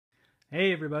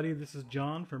Hey everybody, this is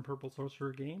John from Purple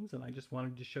Sorcerer Games, and I just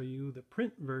wanted to show you the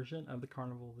print version of the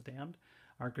Carnival of the Damned,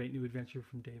 our great new adventure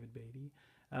from David Beatty.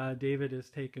 David has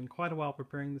taken quite a while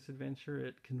preparing this adventure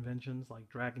at conventions like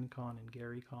DragonCon and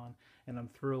GaryCon, and I'm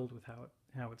thrilled with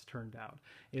how it's turned out.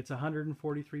 It's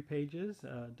 143 pages,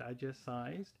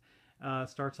 digest-sized.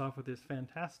 Starts off with this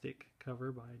fantastic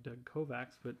cover by Doug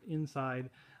Kovacs, but inside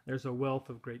there's a wealth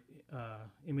of great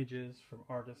images from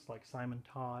artists like Simon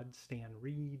Todd, Stan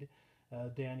Reed,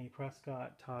 Danny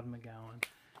Prescott, Todd McGowan,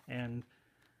 and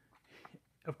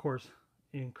of course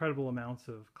incredible amounts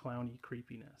of clowny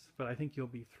creepiness. But I think you'll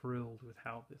be thrilled with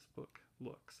how this book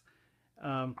looks.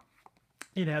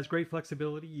 It has great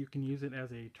flexibility. You can use it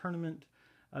as a tournament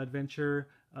adventure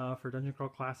for Dungeon Crawl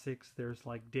Classics. There's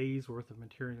like days worth of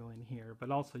material in here, but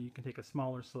also you can take a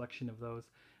smaller selection of those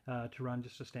to run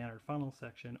just a standard funnel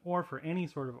section, or for any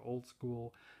sort of old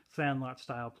school Sandlot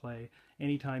style play.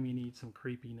 Anytime you need some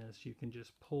creepiness, you can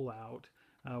just pull out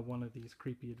one of these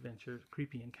creepy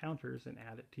encounters and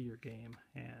add it to your game.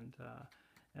 And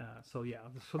so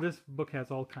this book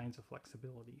has all kinds of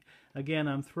flexibility. Again,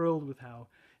 I'm thrilled with how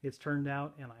it's turned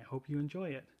out, and I hope you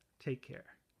enjoy it. Take care.